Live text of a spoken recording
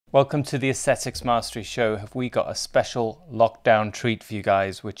Welcome to the Aesthetics Mastery Show. Have we got a special lockdown treat for you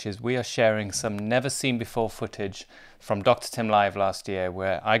guys, which is we are sharing some never seen before footage from Dr. Tim Live last year,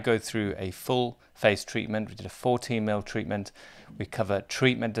 where I go through a full face treatment. We did a 14mm treatment. We cover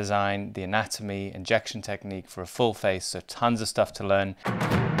treatment design, the anatomy, injection technique for a full face, so tons of stuff to learn.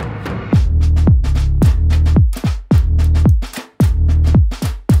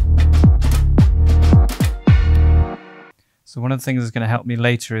 So one of the things that's going to help me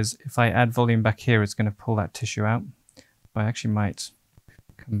later is if I add volume back here, it's going to pull that tissue out. But I actually might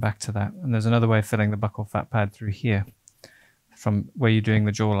come back to that. And there's another way of filling the buccal fat pad through here. From where you're doing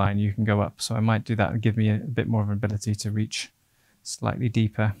the jawline, you can go up. So I might do that and give me a bit more of an ability to reach slightly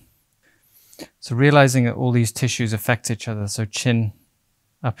deeper. So realizing that all these tissues affect each other. So chin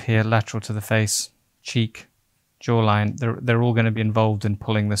up here, lateral to the face, cheek, jawline, they're all going to be involved in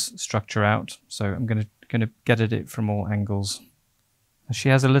pulling this structure out. So I'm going to get at it from all angles. She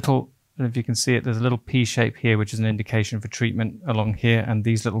has a little, I don't know if you can see it, there's a little P shape here, which is an indication for treatment along here, and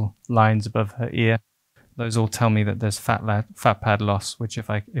these little lines above her ear, those all tell me that there's fat pad loss, which if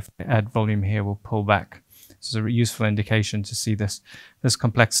I add volume here will pull back. This is a useful indication to see this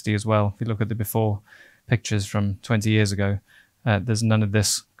complexity as well. If you look at the before pictures from 20 years ago, there's none of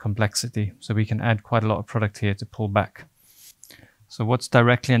this complexity, so we can add quite a lot of product here to pull back. So what's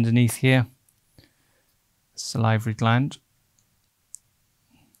directly underneath here? Salivary gland.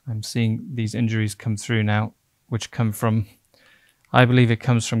 I'm seeing these injuries come through now, which come from, I believe it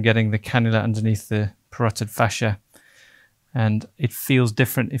comes from getting the cannula underneath the parotid fascia, and it feels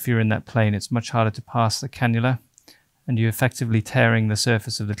different if you're in that plane. It's much harder to pass the cannula, and you're effectively tearing the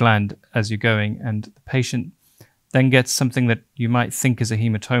surface of the gland as you're going, and the patient then gets something that you might think is a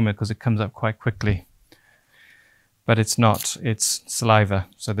hematoma because it comes up quite quickly. But it's not, it's saliva,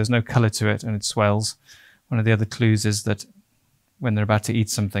 so there's no color to it and it swells. One of the other clues is that when they're about to eat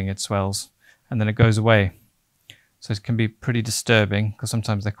something, it swells and then it goes away. So it can be pretty disturbing because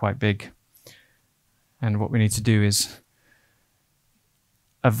sometimes they're quite big. And what we need to do is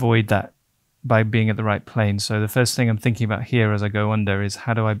avoid that by being at the right plane. So the first thing I'm thinking about here as I go under is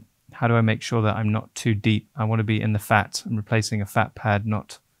how do I make sure that I'm not too deep? I want to be in the fat. I'm replacing a fat pad,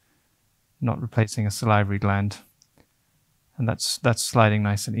 not replacing a salivary gland. And that's sliding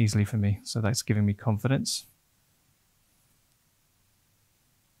nice and easily for me. So that's giving me confidence.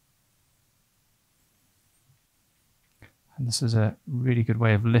 And this is a really good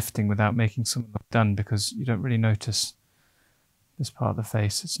way of lifting without making something look done, because you don't really notice this part of the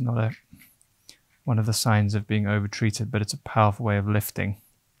face. It's not one of the signs of being over-treated, but it's a powerful way of lifting.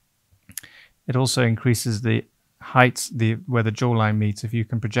 It also increases the height, where the jawline meets. If you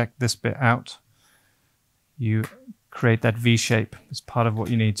can project this bit out, you create that V shape. It's part of what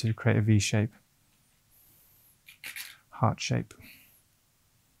you need to create a V shape. Heart shape.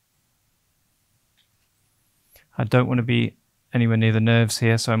 I don't want to be anywhere near the nerves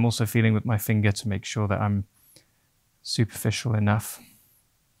here, so I'm also feeling with my finger to make sure that I'm superficial enough.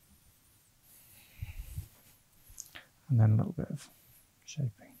 And then a little bit of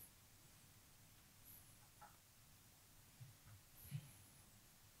shaping.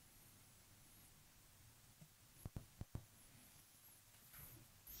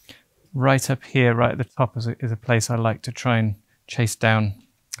 Right up here, right at the top, is a place I like to try and chase down.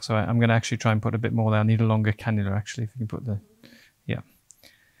 So I'm going to actually try and put a bit more there. I need a longer cannula, actually, if you can put the, yeah.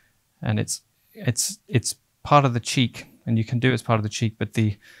 And it's part of the cheek, and you can do it as part of the cheek, but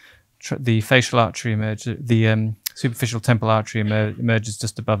the facial artery emerges, the superficial temple artery emerges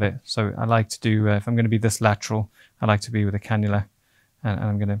just above it. So I like to do, if I'm going to be this lateral, I like to be with a cannula. And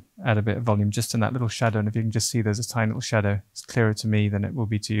I'm going to add a bit of volume just in that little shadow. And if you can just see there's a tiny little shadow, it's clearer to me than it will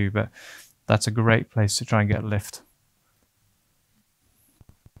be to you. But that's a great place to try and get a lift.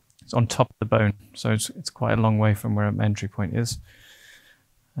 It's on top of the bone, so it's quite a long way from where my entry point is.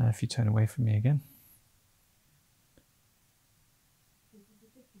 If you turn away from me again.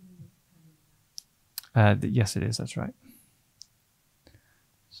 Yes, it is. That's right.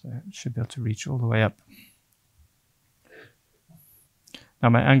 So it should be able to reach all the way up. Now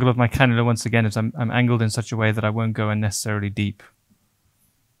my angle of my cannula, once again, is I'm angled in such a way that I won't go unnecessarily deep.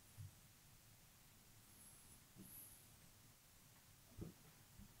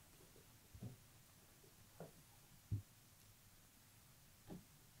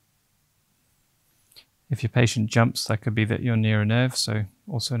 If your patient jumps, that could be that you're near a nerve, so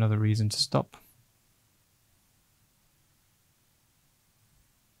also another reason to stop.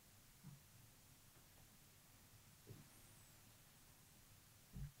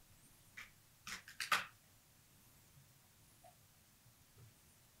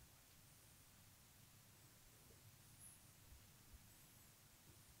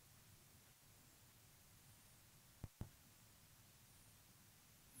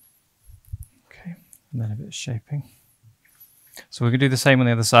 and then a bit of shaping. So we're going to do the same on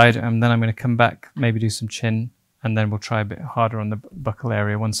the other side, and then I'm going to come back, maybe do some chin, and then we'll try a bit harder on the buccal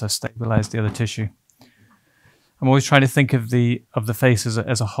area once I've stabilized the other tissue. I'm always trying to think of the face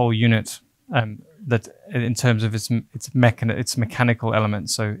as a whole unit, that in terms of its mechanical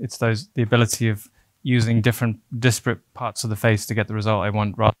elements. So it's the ability of using different disparate parts of the face to get the result I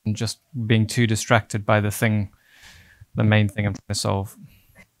want, rather than just being too distracted by the main thing I'm trying to solve.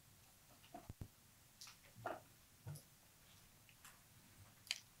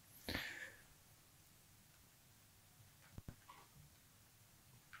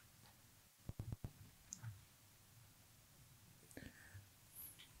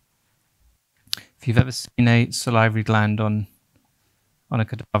 If you've ever seen a salivary gland on a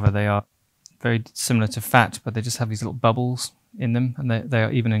cadaver, they are very similar to fat, but they just have these little bubbles in them, and they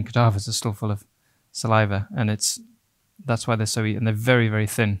are, even in cadavers, are still full of saliva, and that's why they're so and they're very, very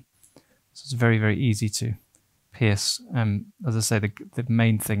thin. So it's very, very easy to pierce. As I say, the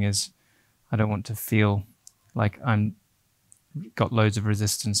main thing is I don't want to feel like I'm got loads of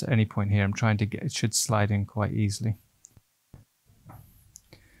resistance at any point here. I'm trying to get it should slide in quite easily.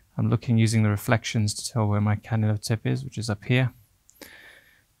 I'm looking using the reflections to tell where my cannula tip is, which is up here.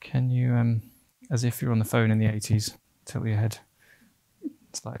 Can you, as if you're on the phone in the 80s, tilt your head,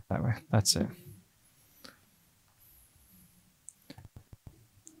 slide that way. That's it.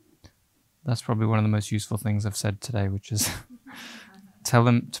 That's probably one of the most useful things I've said today, which is tell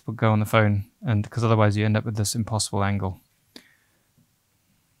them to go on the phone, and because otherwise you end up with this impossible angle.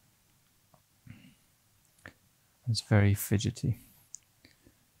 It's very fidgety.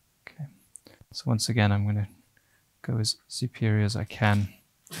 Okay, so once again I'm going to go as superior as I can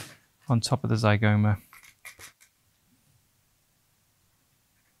on top of the zygoma.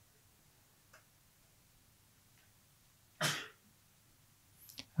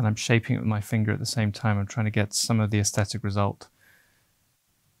 And I'm shaping it with my finger at the same time. I'm trying to get some of the aesthetic result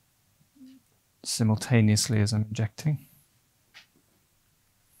simultaneously as I'm injecting.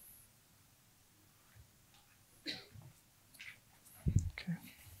 Okay.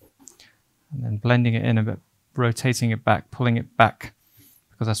 And then blending it in a bit, rotating it back, pulling it back,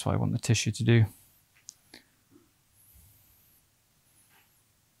 because that's what I want the tissue to do.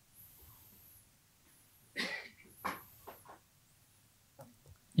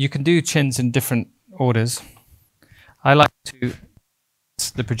 You can do chins in different orders. I like to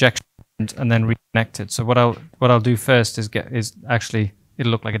the projection and then reconnect it. So what I'll do first is actually it'll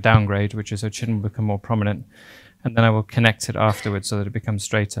look like a downgrade, which is so chin will become more prominent, and then I will connect it afterwards so that it becomes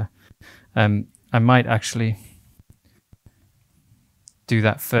straighter. I might actually do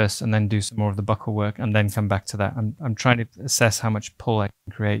that first and then do some more of the buccal work and then come back to that. I'm trying to assess how much pull I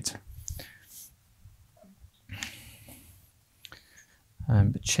can create.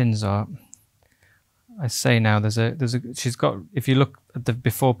 But chins are, I say now, she's got, if you look at the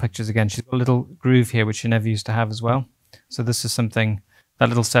before pictures again, she's got a little groove here which she never used to have as well. So this is something, that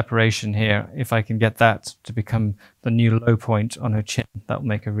little separation here, if I can get that to become the new low point on her chin, that will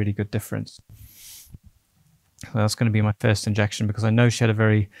make a really good difference. So that's going to be my first injection, because I know she had a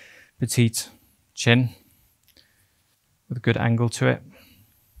very petite chin with a good angle to it.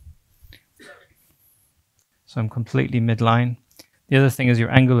 So I'm completely midline. The other thing is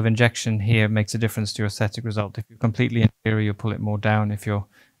your angle of injection here makes a difference to your aesthetic result. If you're completely interior, you'll pull it more down. If you're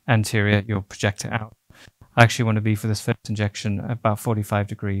anterior, you'll project it out. I actually want to be, for this first injection, about 45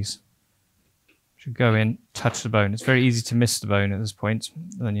 degrees. Should go in, touch the bone. It's very easy to miss the bone at this point.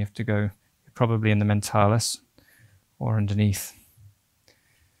 And then you have to go probably in the mentalis or underneath.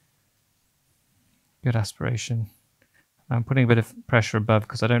 Good aspiration. I'm putting a bit of pressure above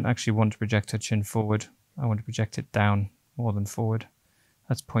because I don't actually want to project her chin forward. I want to project it down more than forward.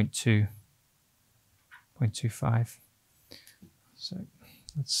 That's 0.2, 0.25. So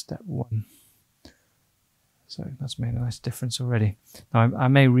that's step one. So that's made a nice difference already. Now I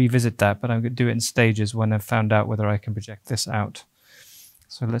may revisit that, but I'm going to do it in stages when I've found out whether I can project this out.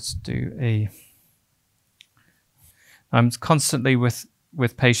 So let's do a... I'm constantly with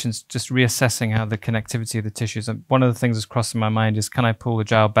patients just reassessing how the connectivity of the tissues. And one of the things that's crossing my mind is, can I pull the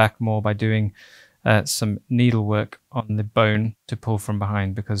jowl back more by doing some needle work on the bone to pull from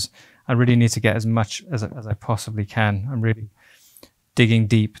behind, because I really need to get as much as I possibly can. I'm really digging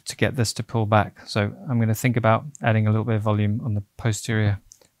deep to get this to pull back. So I'm going to think about adding a little bit of volume on the posterior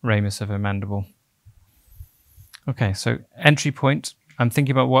ramus of her mandible. Okay, so entry point. I'm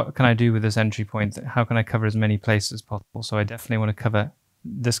thinking about what can I do with this entry point? How can I cover as many places as possible? So I definitely want to cover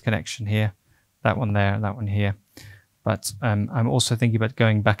this connection here, that one there, that one here. But I'm also thinking about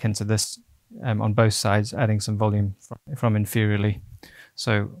going back into this on both sides, adding some volume from inferiorly.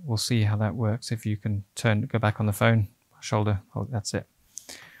 So we'll see how that works. If you can go back on the phone, shoulder, oh, that's it.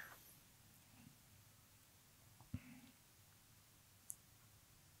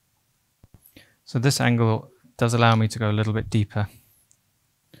 So this angle does allow me to go a little bit deeper.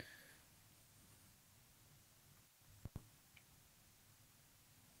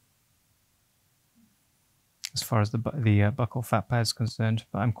 As far as the buccal fat pad is concerned,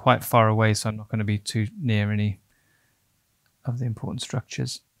 but I'm quite far away, so I'm not going to be too near any of the important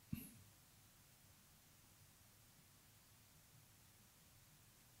structures.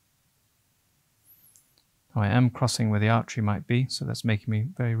 Oh, I am crossing where the artery might be, so that's making me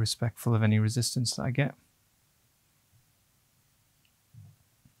very respectful of any resistance that I get.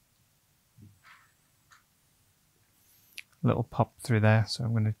 A little pop through there, so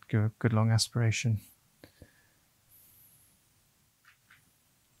I'm going to give a good long aspiration.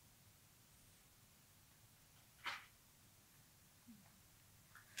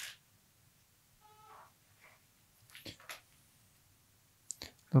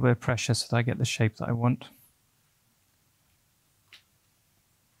 A little bit of pressure so that I get the shape that I want.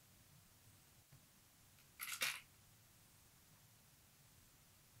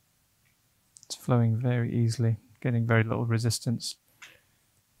 It's flowing very easily, getting very little resistance.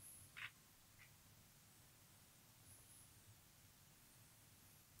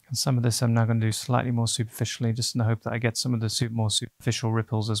 And some of this I'm now going to do slightly more superficially, just in the hope that I get some of the more superficial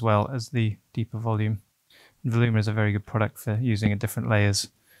ripples as well as the deeper volume. And Voluma is a very good product for using in different layers,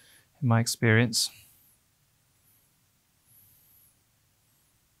 in my experience.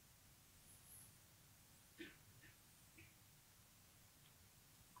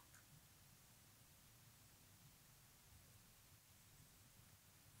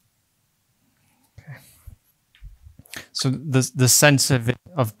 Okay. So the sense of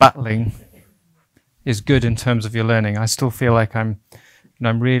battling is good in terms of your learning. I still feel like I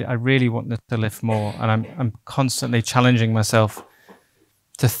really want this to lift more, and I'm constantly challenging myself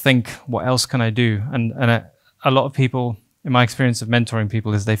to think, what else can I do? And a lot of people, in my experience of mentoring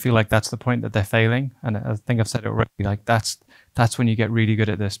people, is they feel like that's the point that they're failing. And I think I've said it already, like that's when you get really good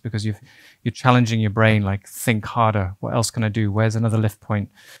at this, because you're challenging your brain, like think harder. What else can I do? Where's another lift point?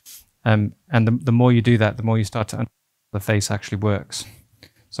 And the more you do that, the more you start to understand the face actually works.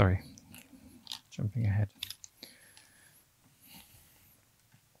 Sorry, jumping ahead.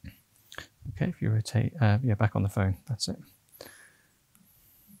 Okay, if you rotate, yeah, back on the phone, that's it.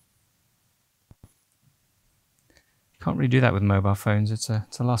 Can't really do that with mobile phones. It's a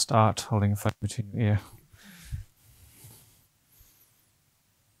lost art, holding a phone between your ear.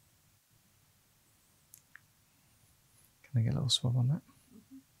 Can I get a little swab on that?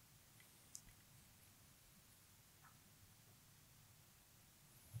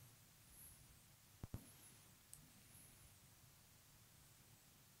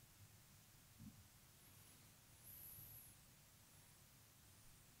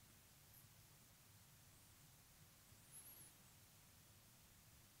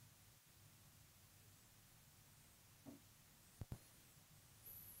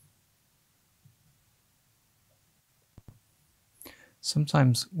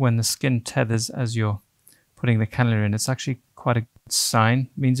 Sometimes when the skin tethers as you're putting the cannula in, it's actually quite a good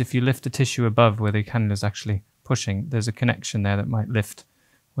sign. It means if you lift the tissue above where the cannula is actually pushing, there's a connection there that might lift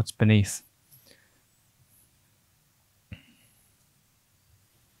what's beneath.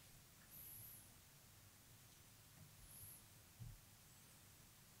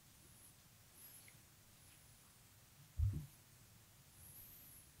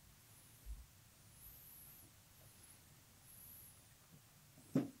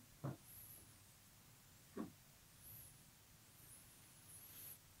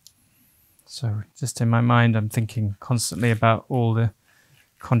 So just in my mind, I'm thinking constantly about all the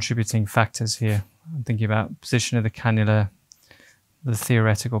contributing factors here. I'm thinking about position of the cannula, the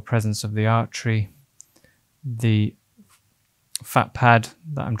theoretical presence of the artery, the fat pad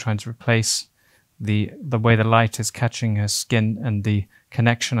that I'm trying to replace, the way the light is catching her skin, and the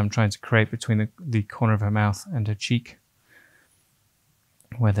connection I'm trying to create between the corner of her mouth and her cheek,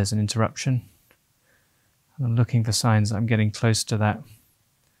 where there's an interruption. And I'm looking for signs that I'm getting close to that.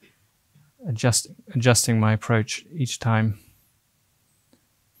 Adjusting my approach each time.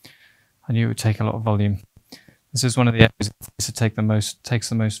 I knew it would take a lot of volume. This is one of the areas that takes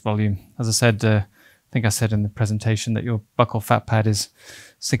the most volume. As I said, I think I said in the presentation that your buccal fat pad is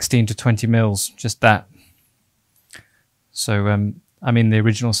 16 to 20 mils, just that. So I mean the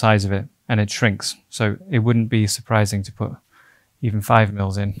original size of it, and it shrinks. So it wouldn't be surprising to put even 5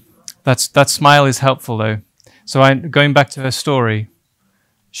 mils in. That smile is helpful though. So going back to her story,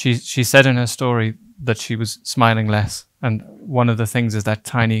 she said in her story that she was smiling less. And one of the things is that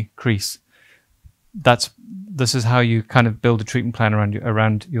tiny crease. This is how you kind of build a treatment plan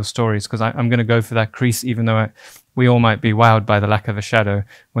around your stories, because I'm going to go for that crease, even though we all might be wowed by the lack of a shadow.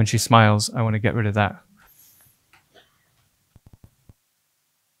 When she smiles, I want to get rid of that.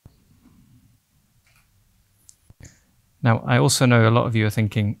 Now, I also know a lot of you are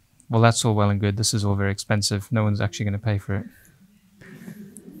thinking, well, that's all well and good. This is all very expensive. No one's actually going to pay for it.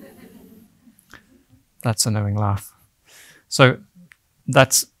 That's a knowing laugh. So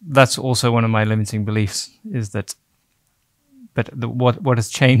that's also one of my limiting beliefs, is that, but what has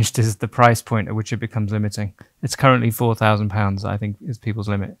changed is the price point at which it becomes limiting. It's currently £4,000, I think, is people's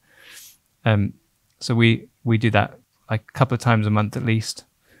limit. So we do that like a couple of times a month at least.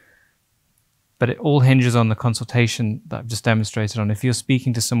 But it all hinges on the consultation that I've just demonstrated on. If you're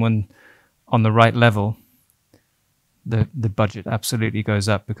speaking to someone on the right level, the budget absolutely goes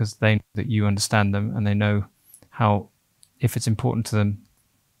up, because they know that you understand them, and they know how, if it's important to them,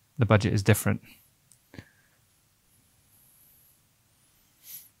 the budget is different.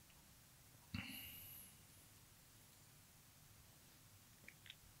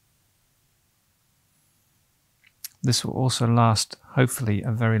 This will also last, hopefully,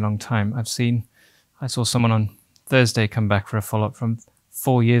 a very long time. I saw someone on Thursday come back for a follow-up from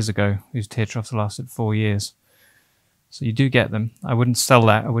 4 years ago, whose tear troughs lasted 4 years. So you do get them. I wouldn't sell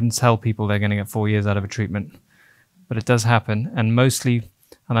that. I wouldn't tell people they're going to get 4 years out of a treatment. But it does happen. And mostly,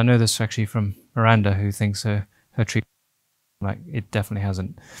 and I know this actually from Miranda, who thinks her treatment, like, it definitely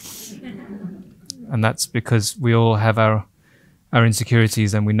hasn't. And that's because we all have our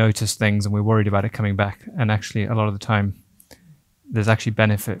insecurities, and we notice things, and we're worried about it coming back. And actually, a lot of the time, there's actually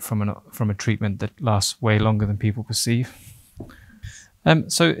benefit from a treatment that lasts way longer than people perceive.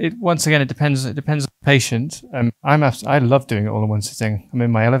 So once again, it depends on the patient. I love doing it all in one sitting. I'm in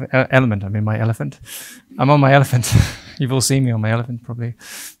my element. I'm in my elephant. I'm on my elephant. You've all seen me on my elephant, probably,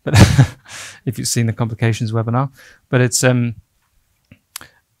 but if you've seen the complications webinar. But it's yeah,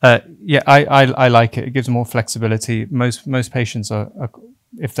 I like it. It gives more flexibility. Most patients are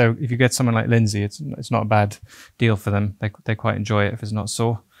if you get someone like Lindsay, it's not a bad deal for them. They quite enjoy it if it's not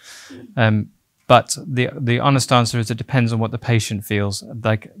sore. But the honest answer is it depends on what the patient feels.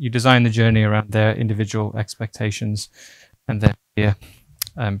 Like, you design the journey around their individual expectations and their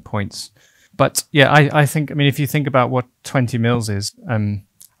points. But yeah, I think, I mean, if you think about what 20 mils is,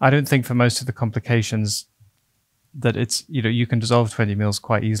 I don't think for most of the complications that it's, you can dissolve 20 mils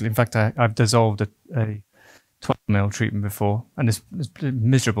quite easily. In fact, I've dissolved a 12 mil treatment before, and it's a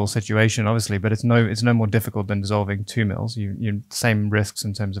miserable situation, obviously, but it's no more difficult than dissolving 2 mils. You same risks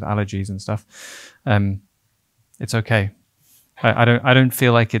in terms of allergies and stuff. It's okay. I don't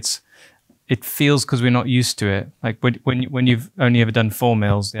feel like it feels, because we're not used to it. Like when you've only ever done 4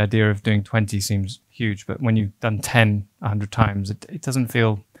 mils, the idea of doing 20 seems huge, but when you've done 10 100 times, it doesn't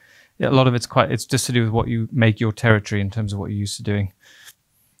feel. A lot of it's just to do with what you make your territory in terms of what you're used to doing.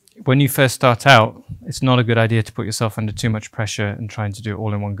 When you first start out, it's not a good idea to put yourself under too much pressure and trying to do it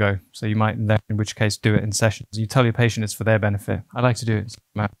all in one go. So you might then, in which case, do it in sessions. You tell your patient it's for their benefit. I like to do it.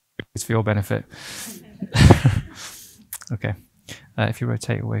 It's for your benefit. Okay. If you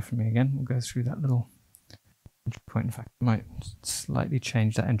rotate away from me again, we'll go through that little entry point. In fact, I might slightly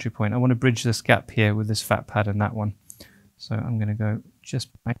change that entry point. I want to bridge this gap here with this fat pad and that one. So I'm going to go just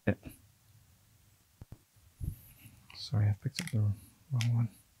behind it. Sorry, I picked up the wrong one.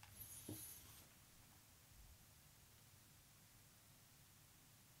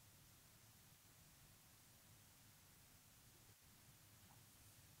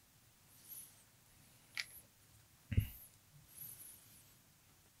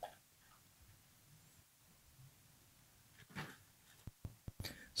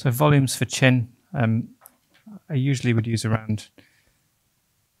 So volumes for chin, I usually would use around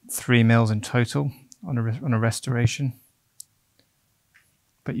 3 mils in total on a restoration.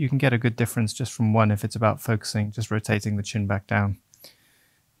 But you can get a good difference just from one if it's about focusing, just rotating the chin back down.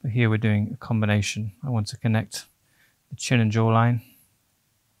 But here we're doing a combination. I want to connect the chin and jawline.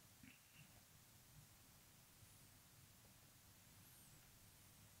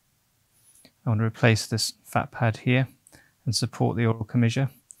 I want to replace this fat pad here and support the oral commissure,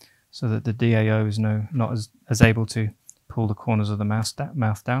 so that the DAO is not as able to pull the corners of the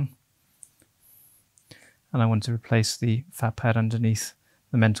mouth down. And I want to replace the fat pad underneath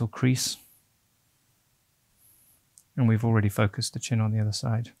the mental crease. And we've already focused the chin on the other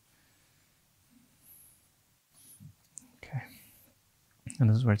side. Okay. And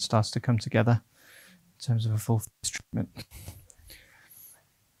this is where it starts to come together in terms of a full face treatment.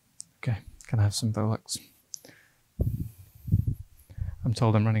 Okay, can I have some Volux? I'm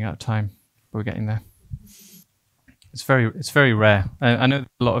told I'm running out of time, but we're getting there. It's very rare. I know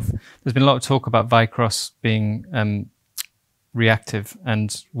there's been a lot of talk about Vicross being reactive,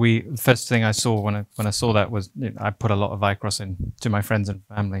 and the first thing I saw when I saw that was, I put a lot of Vicross in to my friends and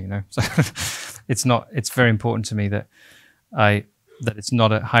family, so it's very important to me that it's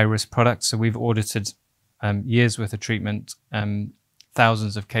not a high risk product. So we've audited years worth of treatment,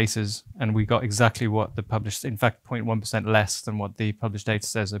 thousands of cases, and we got exactly what the published, in fact 0.1% less than what the published data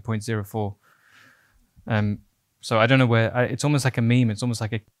says, so 0.04. So I don't know where, it's almost like a meme. It's almost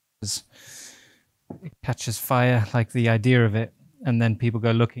like it catches fire, like the idea of it, and then people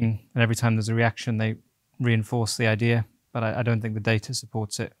go looking, and every time there's a reaction, they reinforce the idea. But I don't think the data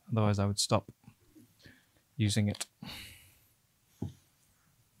supports it. Otherwise, I would stop using it.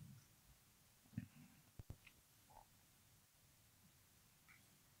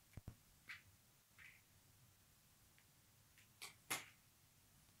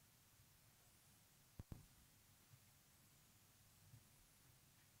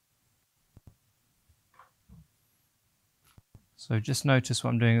 So just notice what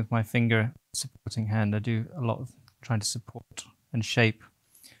I'm doing with my finger supporting hand. I do a lot of trying to support and shape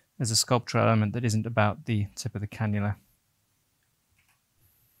as a sculptural element that isn't about the tip of the cannula.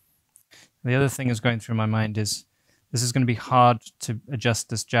 The other thing that's going through my mind is this is going to be hard to adjust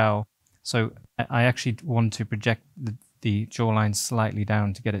this jowl. So I actually want to project the jawline slightly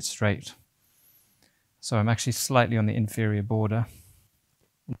down to get it straight. So I'm actually slightly on the inferior border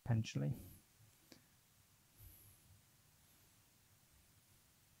intentionally.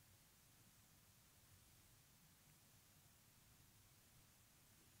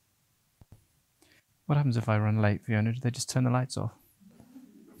 What happens if I run late, Fiona? Do they just turn the lights off?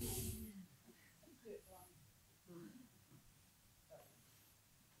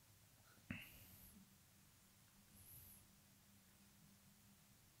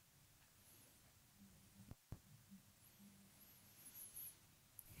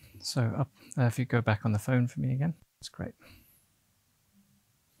 So up, if you go back on the phone for me again, that's great.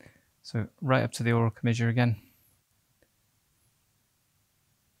 So right up to the oral commissure again.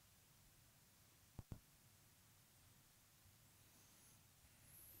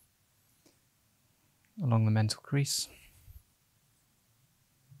 Along the mental crease.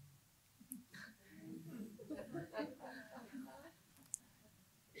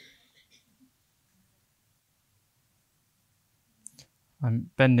 I'm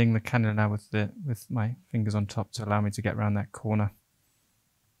bending the cannula now with my fingers on top to allow me to get around that corner.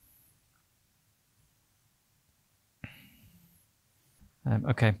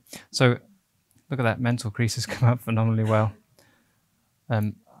 Okay, so look at that, mental crease has come up phenomenally well.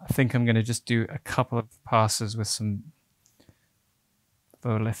 I think I'm going to just do a couple of passes with some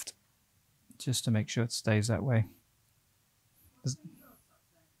bow lift just to make sure it stays that way.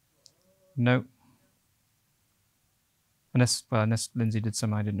 No. Unless Lindsay did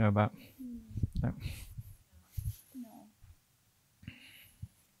some I didn't know about. No.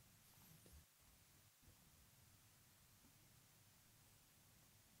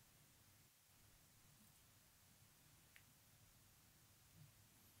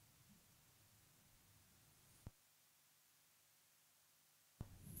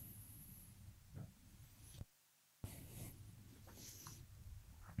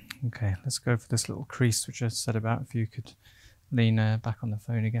 Okay, let's go for this little crease which I said about. If you could lean back on the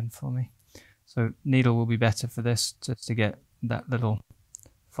phone again for me. So needle will be better for this, just to get that little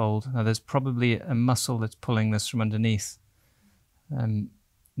fold. Now there's probably a muscle that's pulling this from underneath.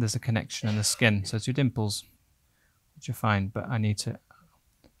 There's a connection in the skin, so two dimples, which are fine, but I need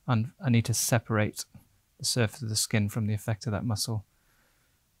to separate the surface of the skin from the effect of that muscle.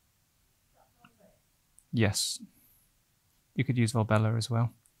 Yes, you could use Volbella as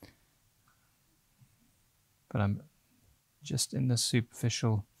well, but I'm just in the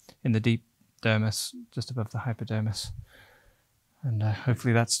superficial, in the deep dermis, just above the hypodermis, and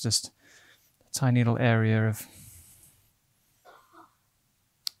hopefully that's just a tiny little area of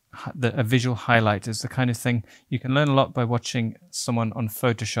a visual highlight. Is the kind of thing you can learn a lot by watching someone on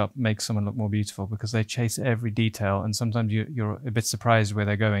Photoshop make someone look more beautiful, because they chase every detail, and sometimes you're a bit surprised where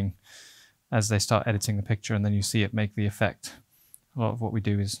they're going as they start editing the picture, and then you see it make the effect. A lot of what we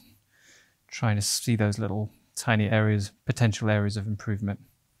do is trying to see those little tiny areas, potential areas of improvement.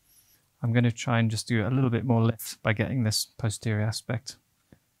 I'm going to try and just do a little bit more lift by getting this posterior aspect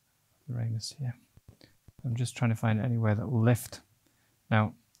of the ramus here. I'm just trying to find anywhere that will lift.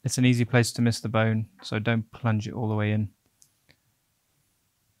 Now, it's an easy place to miss the bone, so don't plunge it all the way in.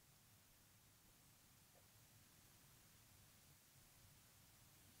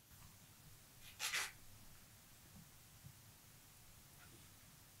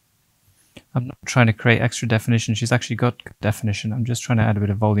 I'm not trying to create extra definition. She's actually got good definition. I'm just trying to add a bit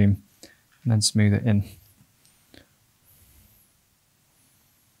of volume and then smooth it in.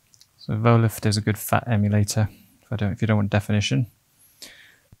 So Volift is a good fat emulator if you don't want definition.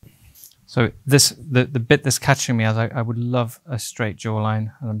 So the bit that's catching me is I would love a straight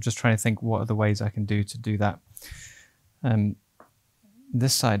jawline, and I'm just trying to think what are the ways I can do to do that.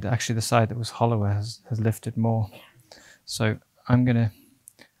 This side, actually the side that was hollower has lifted more. So I'm gonna,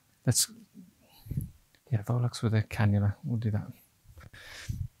 Volux with a cannula, we'll do that.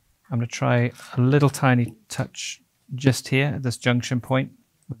 I'm gonna try a little tiny touch just here at this junction point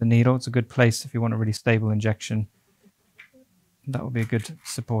with the needle. It's a good place if you want a really stable injection. That will be a good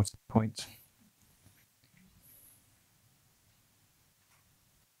support point.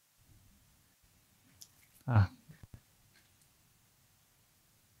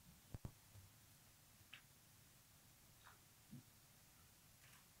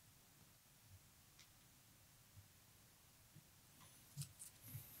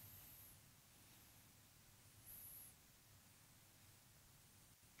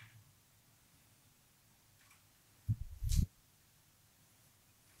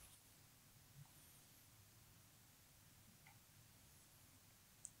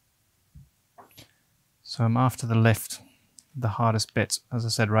 So I'm after the lift, the hardest bit, as I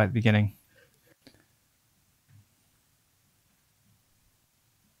said right at the beginning.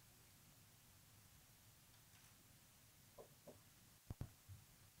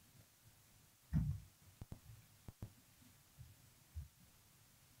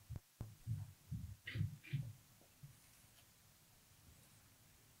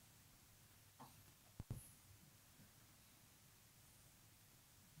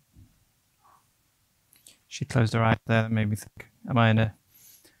 She closed her eyes there. That made me think, am I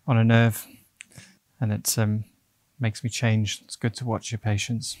on a nerve? And it makes me change. It's good to watch your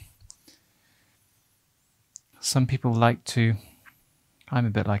patients. Some people like to, I'm a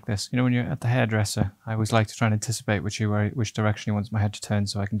bit like this. You know, when you're at the hairdresser, I always like to try and anticipate which direction he wants my head to turn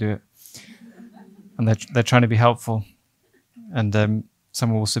so I can do it. And they're trying to be helpful. And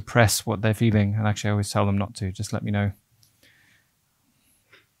someone will suppress what they're feeling. And actually, I always tell them not to. Just let me know.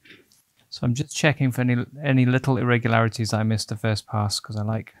 So I'm just checking for any little irregularities I missed the first pass, because I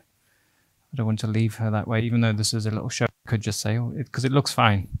don't want to leave her that way, even though this is a little show. I could just say, because it looks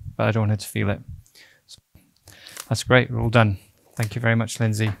fine, but I don't want her to feel it. So that's great. We're all done. Thank you very much,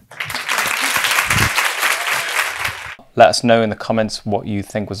 Lindsay. Let us know in the comments what you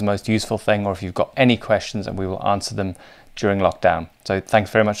think was the most useful thing, or if you've got any questions, and we will answer them during lockdown. So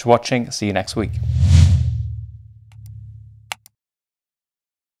thanks very much for watching. See you next week.